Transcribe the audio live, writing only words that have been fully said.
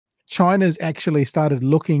China's actually started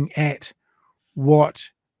looking at what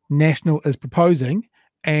National is proposing,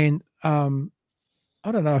 and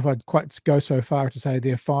I don't know if I'd quite go so far to say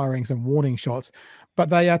they're firing some warning shots, but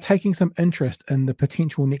they are taking some interest in the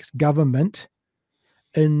potential next government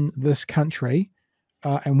in this country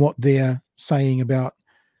and what they're saying about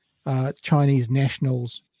Chinese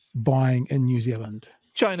nationals buying in New Zealand.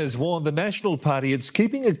 China's warned the National Party it's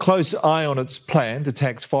keeping a close eye on its plan to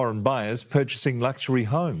tax foreign buyers purchasing luxury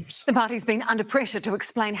homes. The party's been under pressure to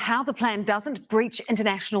explain how the plan doesn't breach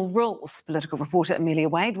international rules. Political reporter Amelia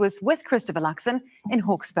Wade was with Christopher Luxon in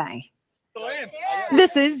Hawke's Bay.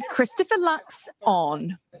 This is Christopher Lux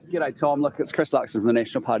on. G'day, Tom. Look, it's Chris Luxon from the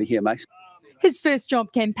National Party here, mate. His first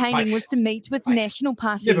job campaigning was to meet with National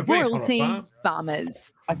Party royalty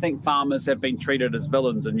farmers. I think farmers have been treated as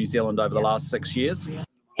villains in New Zealand over the last 6 years.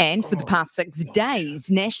 And for the past 6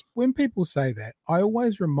 days, when people say that, I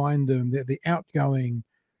always remind them that the outgoing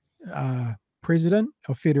president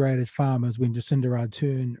of Federated Farmers, when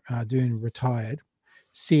Jacinda Ardern retired,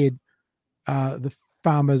 said the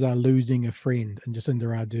farmers are losing a friend in Jacinda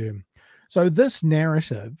Ardern. So this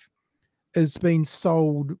narrative has been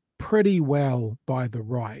sold pretty well by the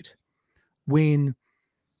right when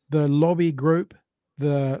the lobby group,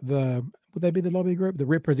 would they be the lobby group? The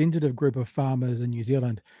representative group of farmers in New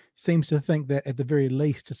Zealand seems to think that at the very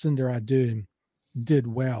least Jacinda Ardern did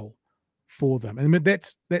well for them. And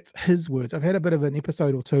that's his words. I've had a bit of an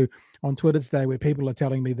episode or two on Twitter today where people are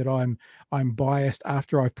telling me that I'm biased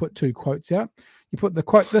after I've put 2 quotes out. You put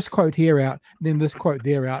this quote here out, then this quote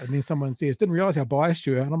there out, and then someone says, didn't realize how biased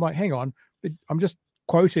you are. And I'm like, hang on, I'm just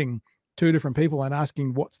quoting 2 different people and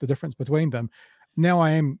asking what's the difference between them. Now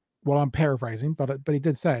I'm paraphrasing, but he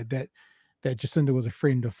did say that Jacinda was a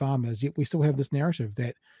friend of farmers, yet we still have this narrative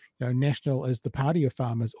that, you know, National is the party of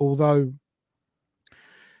farmers, although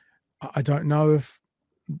I don't know if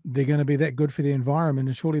they're going to be that good for the environment,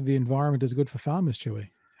 and surely the environment is good for farmers, Chewy.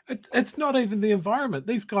 It's not even the environment.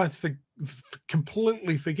 These guys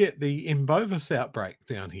completely forget the Mbovis outbreak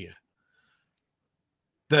down here.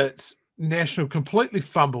 That National completely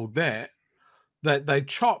fumbled that they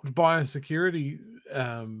chopped biosecurity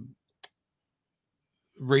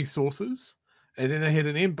resources, and then they had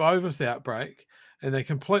an Mbovis outbreak, and they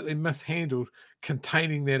completely mishandled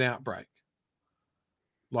containing that outbreak.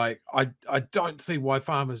 Like, I don't see why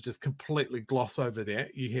farmers just completely gloss over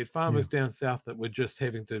that. You had farmers down south that were just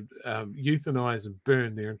having to euthanize and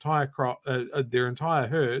burn their entire crop, their entire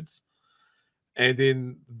herds, and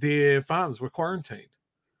then their farms were quarantined,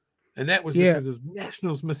 and that was because of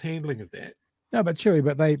National's mishandling of that. No, but Chewy,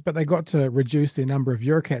 but they got to reduce their number of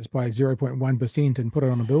Eurocats by 0.1% and put it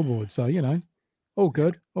on a billboard. So, you know, all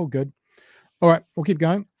good, all good. All right, we'll keep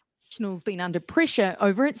going. National's been under pressure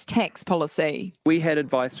over its tax policy. We had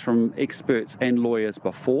advice from experts and lawyers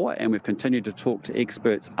before, and we've continued to talk to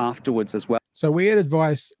experts afterwards as well. So we had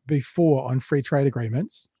advice before on free trade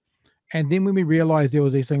agreements, and then when we realized there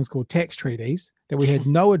was these things called tax treaties that we had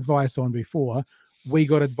no advice on before, we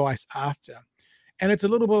got advice after. And it's a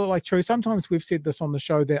little bit like true. Sometimes we've said this on the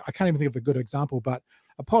show that I can't even think of a good example, but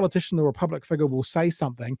a politician or a public figure will say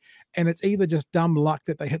something, and it's either just dumb luck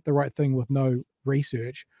that they hit the right thing with no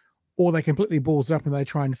research, or they completely balls up and they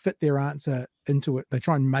try and fit their answer into it. They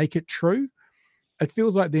try and make it true. It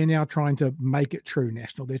feels like they're now trying to make it true,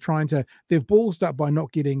 National. They've ballsed up by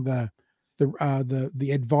not getting the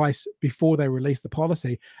advice before they release the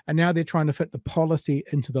policy, and now they're trying to fit the policy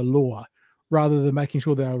into the law rather than making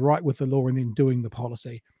sure they're right with the law and then doing the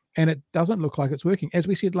policy. And it doesn't look like it's working. As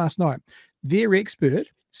we said last night, their expert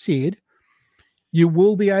said you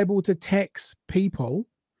will be able to tax people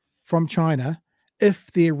from China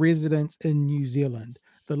if they're residents in New Zealand.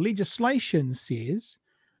 The legislation says,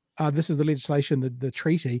 this is the legislation, the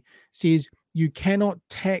treaty says you cannot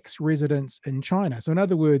tax residents in China. So in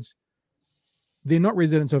other words, they're not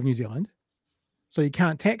residents of New Zealand, so you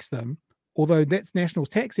can't tax them, although that's National's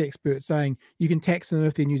tax expert saying you can tax them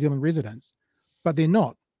if they're New Zealand residents, but they're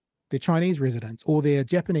not. They're Chinese residents, or they're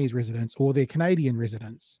Japanese residents, or they're Canadian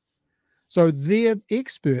residents. So their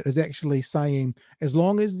expert is actually saying, as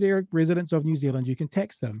long as they're residents of New Zealand, you can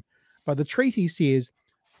tax them. But the treaty says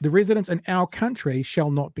the residents in our country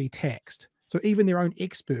shall not be taxed. So even their own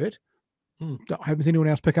expert, I haven't seen anyone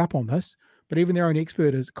else pick up on this, but even their own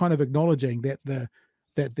expert is kind of acknowledging that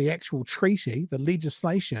the actual treaty, the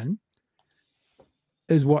legislation,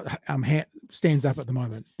 is what stands up at the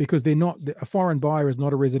moment, because they're not, a foreign buyer is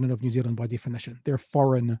not a resident of New Zealand by definition. They're a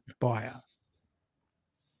foreign buyer.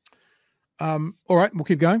 All right, we'll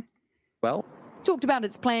keep going. Well, talked about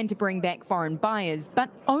its plan to bring back foreign buyers, but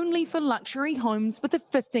only for luxury homes with a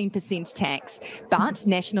 15% tax. But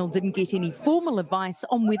National didn't get any formal advice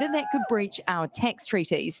on whether that could breach our tax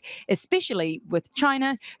treaties, especially with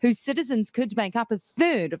China, whose citizens could make up a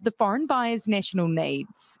third of the foreign buyers' national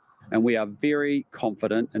needs. And we are very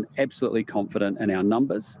confident and absolutely confident in our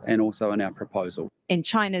numbers and also in our proposal. And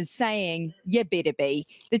China's saying, you better be.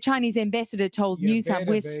 The Chinese ambassador told News Hub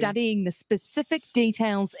we're studying the specific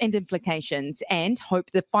details and implications and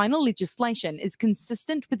hope the final legislation is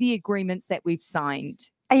consistent with the agreements that we've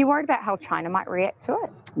signed. Are you worried about how China might react to it?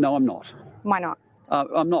 No, I'm not. Why not?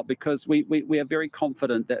 I'm not, because we are very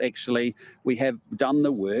confident that actually we have done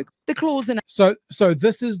the work. The clause in So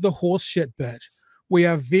this is the horse shit bit. We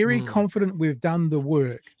are very confident we've done the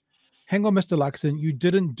work. Hang on, Mr. Luxon, you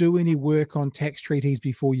didn't do any work on tax treaties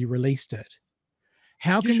before you released it.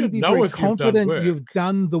 How can you be very confident you've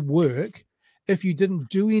done the work if you didn't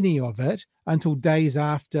do any of it until days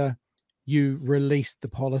after you released the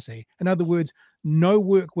policy? In other words, no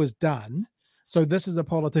work was done. So this is a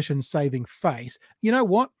politician saving face. You know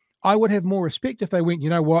what? I would have more respect if they went, you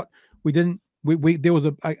know what? We didn't, there was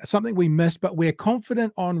something we missed, but we're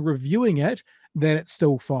confident on reviewing it that it's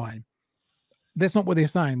still fine. That's not what they're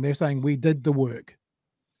saying. They're saying we did the work,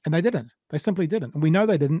 and they didn't. They simply didn't, and we know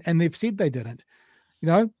they didn't, and they've said they didn't. You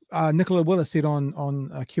know, Nicola Willis said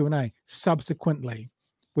on Q&A, subsequently,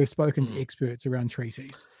 we've spoken to experts around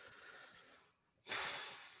treaties.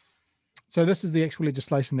 So this is the actual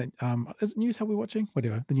legislation that is it News How we're watching?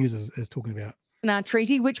 Whatever the news is talking about. our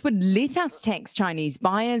treaty, which would let us tax Chinese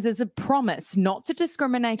buyers as a promise not to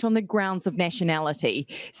discriminate on the grounds of nationality,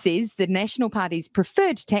 says the National Party's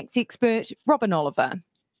preferred tax expert, Robin Oliver.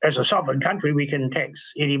 As a sovereign country, we can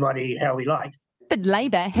tax anybody how we like. But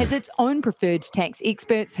Labor has its own preferred tax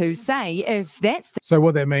experts who say if that's so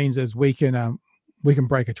what that means is we can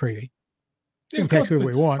break a treaty. We can tax whoever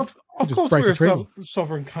we want. Of course, we're a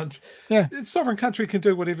sovereign country. Yeah, the sovereign country can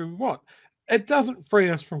do whatever we want. It doesn't free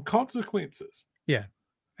us from consequences. Yeah,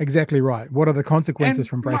 exactly right. What are the consequences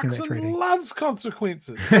from breaking that treaty? Loves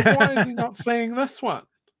consequences. So why is he not seeing this one?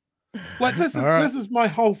 Like this is my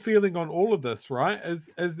whole feeling on all of this, right? Is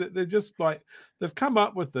that they're just like they've come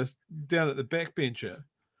up with this down at the backbencher,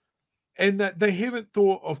 and that they haven't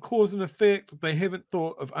thought of cause and effect. They haven't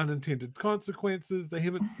thought of unintended consequences. They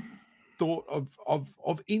haven't thought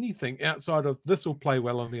of anything outside of this will play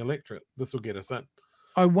well on the electorate. This will get us in.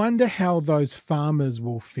 I wonder how those farmers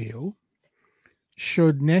will feel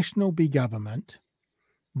should National be government,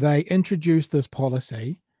 they introduce this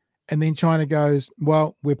policy, and then China goes,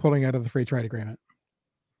 well, we're pulling out of the free trade agreement.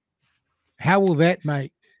 How will that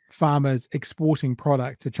make farmers exporting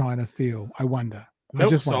product to China feel? I wonder.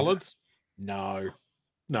 Milk solids? No,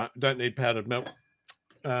 don't need powdered milk.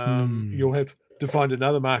 You'll have to find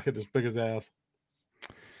another market as big as ours.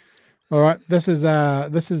 All right. This is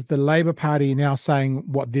the Labor Party now saying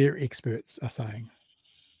what their experts are saying.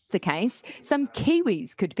 the case, some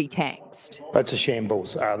Kiwis could be taxed. It's a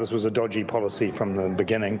shambles. This was a dodgy policy from the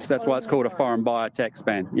beginning. So that's why it's called a foreign buyer tax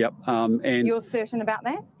ban. Yep. And you're certain about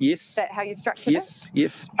that? Yes. Is that how you've structured it?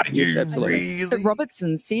 Yes, absolutely. Really? But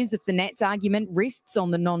Robertson says if the Nats argument rests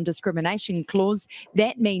on the non-discrimination clause,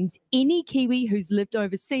 that means any Kiwi who's lived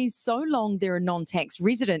overseas so long they're a non-tax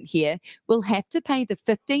resident here will have to pay the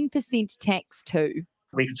 15% tax too.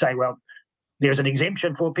 We could say, well, there's an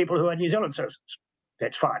exemption for people who are New Zealand citizens.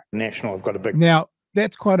 That's fine. National have got a big... Now,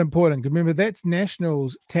 that's quite important. Remember, that's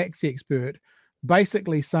National's tax expert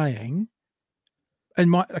basically saying, in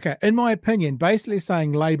my opinion, basically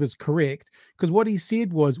saying Labor's correct, because what he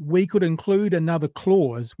said was we could include another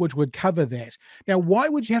clause which would cover that. Now, why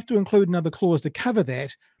would you have to include another clause to cover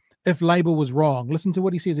that if Labor was wrong? Listen to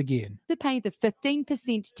what he says again. To pay the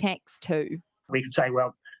 15% tax too. We could say,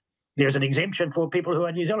 well, there's an exemption for people who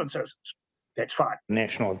are New Zealand citizens. That's fine.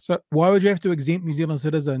 National. So why would you have to exempt New Zealand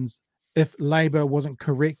citizens if Labor wasn't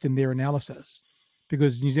correct in their analysis?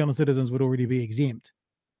 Because New Zealand citizens would already be exempt.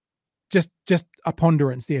 Just a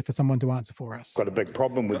ponderance there for someone to answer for us. Got a big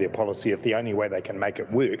problem with their policy if the only way they can make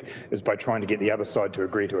it work is by trying to get the other side to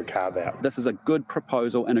agree to a carve-out. This is a good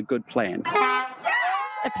proposal and a good plan.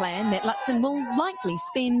 A plan that Luxon will likely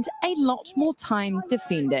spend a lot more time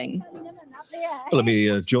defending.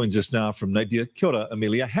 Amelia joins us now from Napier. Kia ora,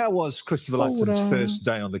 Amelia. How was Christopher Luxon's first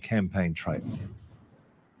day on the campaign trail?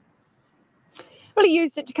 Well, he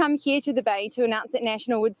used it to come here to the Bay to announce that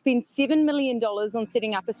National would spend $7 million on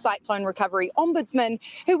setting up a cyclone recovery ombudsman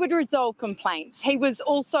who would resolve complaints. He was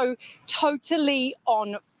also totally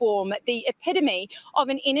on form, the epitome of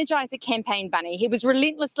an Energizer campaign bunny. He was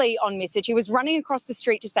relentlessly on message. He was running across the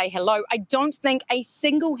street to say hello. I don't think a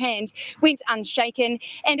single hand went unshaken.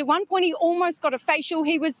 And at one point, he almost got a facial.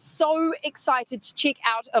 He was so excited to check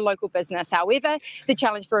out a local business. However, the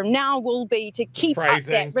challenge for him now will be to keep up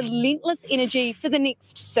that relentless energy for the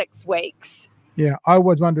next 6 weeks. Yeah, I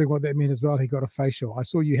was wondering what that meant as well. He got a facial. I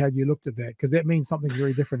saw how you looked at that, because that means something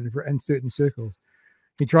very different in certain circles.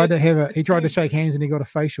 He tried to shake hands and he got a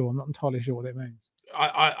facial. I'm not entirely sure what that means.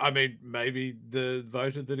 I mean, maybe the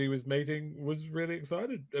voter that he was meeting was really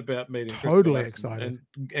excited about meeting. Totally excited,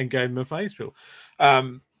 and gave him a facial.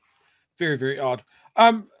 Very, very odd.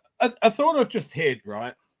 A thought I've just had,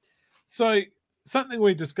 right? So something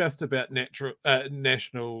we discussed about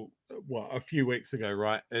National, a few weeks ago,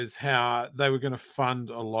 right, is how they were going to fund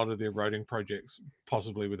a lot of their roading projects,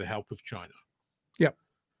 possibly with the help of China. Yep.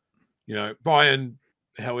 You know, buy in,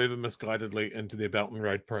 however misguidedly, into their Belt and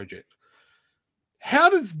Road project. How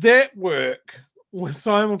does that work with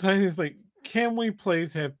simultaneously, can we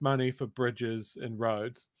please have money for bridges and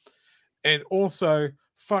roads? And also,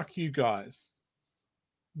 fuck you guys.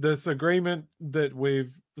 This agreement that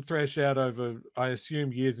we've thrashed out over, I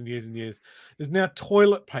assume, years and years and years, is now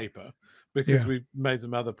toilet paper because we've made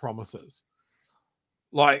some other promises.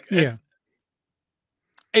 Like, and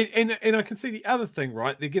I can see the other thing,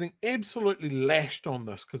 right? They're getting absolutely lashed on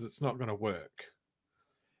this because it's not going to work.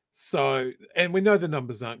 So, and we know the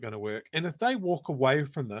numbers aren't going to work. And if they walk away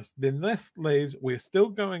from this, then this leaves, we're still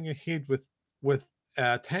going ahead with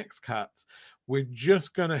our tax cuts. We're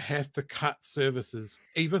just going to have to cut services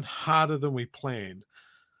even harder than we planned.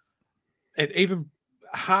 And even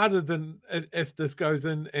harder than if this goes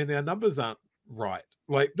in and our numbers aren't right.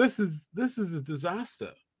 Like, this is a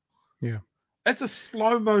disaster. Yeah. It's a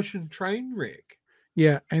slow motion train wreck.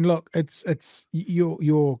 Yeah, and look, it's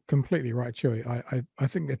you're completely right, Chewy. I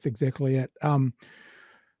think that's exactly it.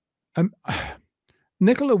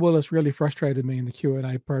 Nicola Willis really frustrated me in the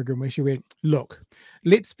Q&A program where she went, "Look,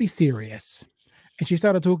 let's be serious," and she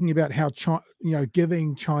started talking about how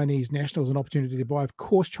giving Chinese nationals an opportunity to buy. Of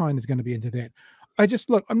course, China's going to be into that.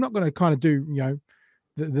 I'm not going to kind of do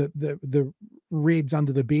the reds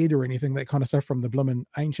under the bed or anything, that kind of stuff from the bloomin'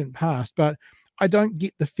 ancient past, but I don't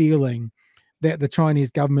get the feeling that the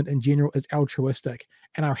Chinese government in general is altruistic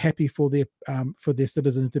and are happy for their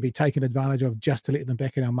citizens to be taken advantage of just to let them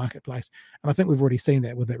back in our marketplace. And I think we've already seen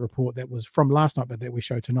that with that report that was from last night, but that we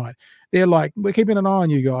showed tonight. They're like, we're keeping an eye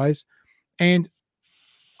on you guys, and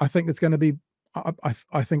I think it's going to be. I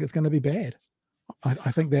think it's going to be bad.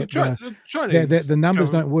 I think that the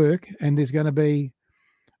numbers don't work, and there's going to be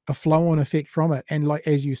a flow-on effect from it. And like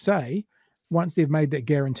as you say, once they've made that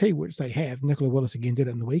guarantee, which they have, Nicola Willis again did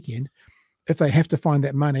it in the weekend. If they have to find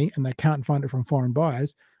that money and they can't find it from foreign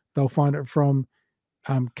buyers, they'll find it from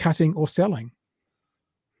cutting or selling.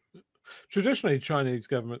 Traditionally, Chinese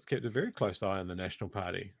governments kept a very close eye on the National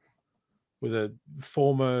Party, with a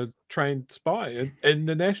former trained spy in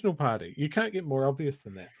the National Party. You can't get more obvious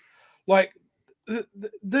than that. Like,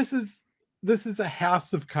 this is a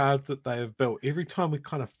house of cards that they have built. Every time we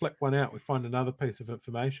kind of flip one out, we find another piece of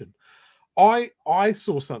information. I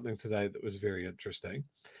saw something today that was very interesting.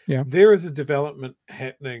 Yeah. There is a development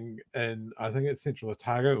happening in, I think it's Central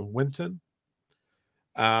Otago in Winton.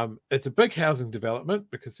 It's a big housing development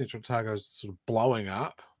because Central Otago is sort of blowing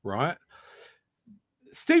up, right?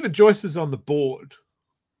 Stephen Joyce is on the board,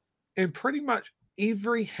 and pretty much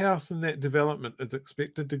every house in that development is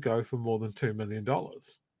expected to go for more than $2 million.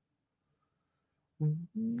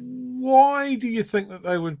 Why do you think that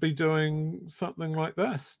they would be doing something like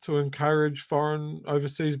this to encourage foreign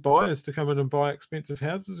overseas buyers to come in and buy expensive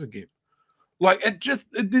houses again? Like,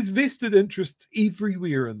 there's vested interests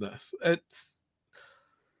everywhere in this. And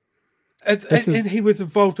he was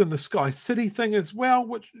involved in the Sky City thing as well,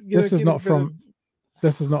 which this is not from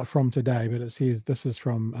today, but it says this is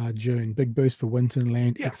from June. Big boost for Winton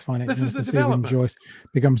Land. Ex-finance minister Stephen Joyce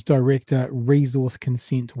becomes director. Resource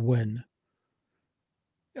consent win.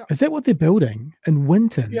 Yeah. Is that what they're building in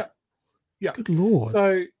Winton? Yeah. Good Lord.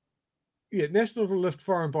 So, National to lift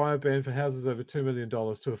foreign buyer ban for houses over $2 million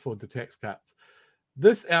to afford the tax cuts.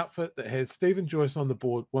 This outfit that has Stephen Joyce on the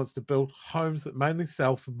board wants to build homes that mainly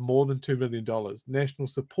sell for more than $2 million. National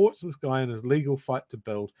supports this guy in his legal fight to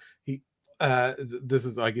build. This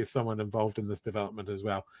is, I guess, someone involved in this development as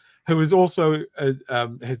well, who is also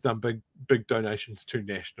has done big donations to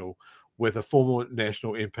National with a former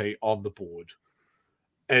National MP on the board.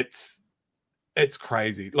 It's It's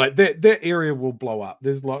crazy. Like that area will blow up.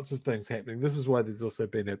 There's lots of things happening. This is why there's also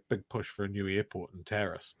been a big push for a new airport in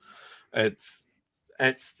Taris. It's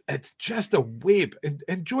just a web.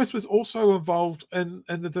 And Joyce was also involved in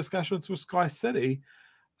the discussions with Sky City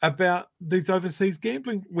about these overseas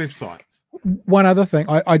gambling websites. One other thing,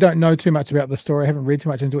 I don't know too much about the story. I haven't read too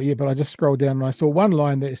much into it yet, but I just scrolled down and I saw one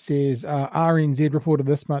line that says RNZ reported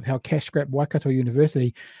this month how cash grab Waikato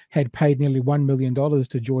University had paid nearly $1 million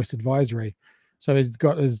to Joyce Advisory. So he's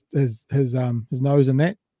got his nose in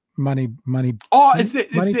that money. Oh, is that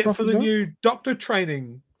for the well? new doctor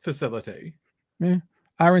training facility? Yeah.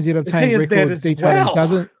 RNZ obtained records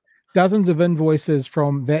detailing dozens of invoices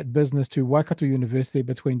from that business to Waikato University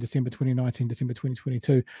between December 2019 and December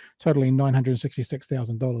 2022, totaling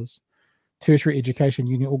 $966,000. Tertiary Education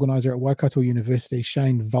Union organizer at Waikato University,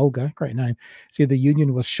 Shane Vulgar, great name, said the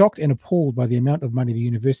union was shocked and appalled by the amount of money the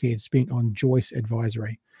university had spent on Joyce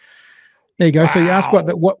Advisory. There you go. Wow. So you ask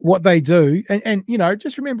what they do, and you know,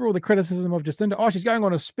 just remember all the criticism of Jacinda. Oh, she's going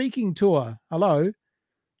on a speaking tour. Hello,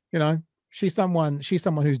 you know, she's someone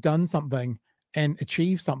who's done something and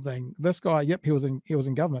achieved something. This guy, yep, he was in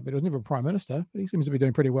government, but he was never a prime minister. But he seems to be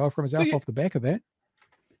doing pretty well for himself off the back of that.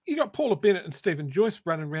 You got Paula Bennett and Stephen Joyce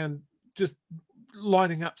running around just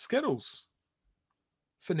lining up skittles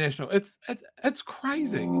for national. It's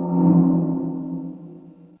crazy.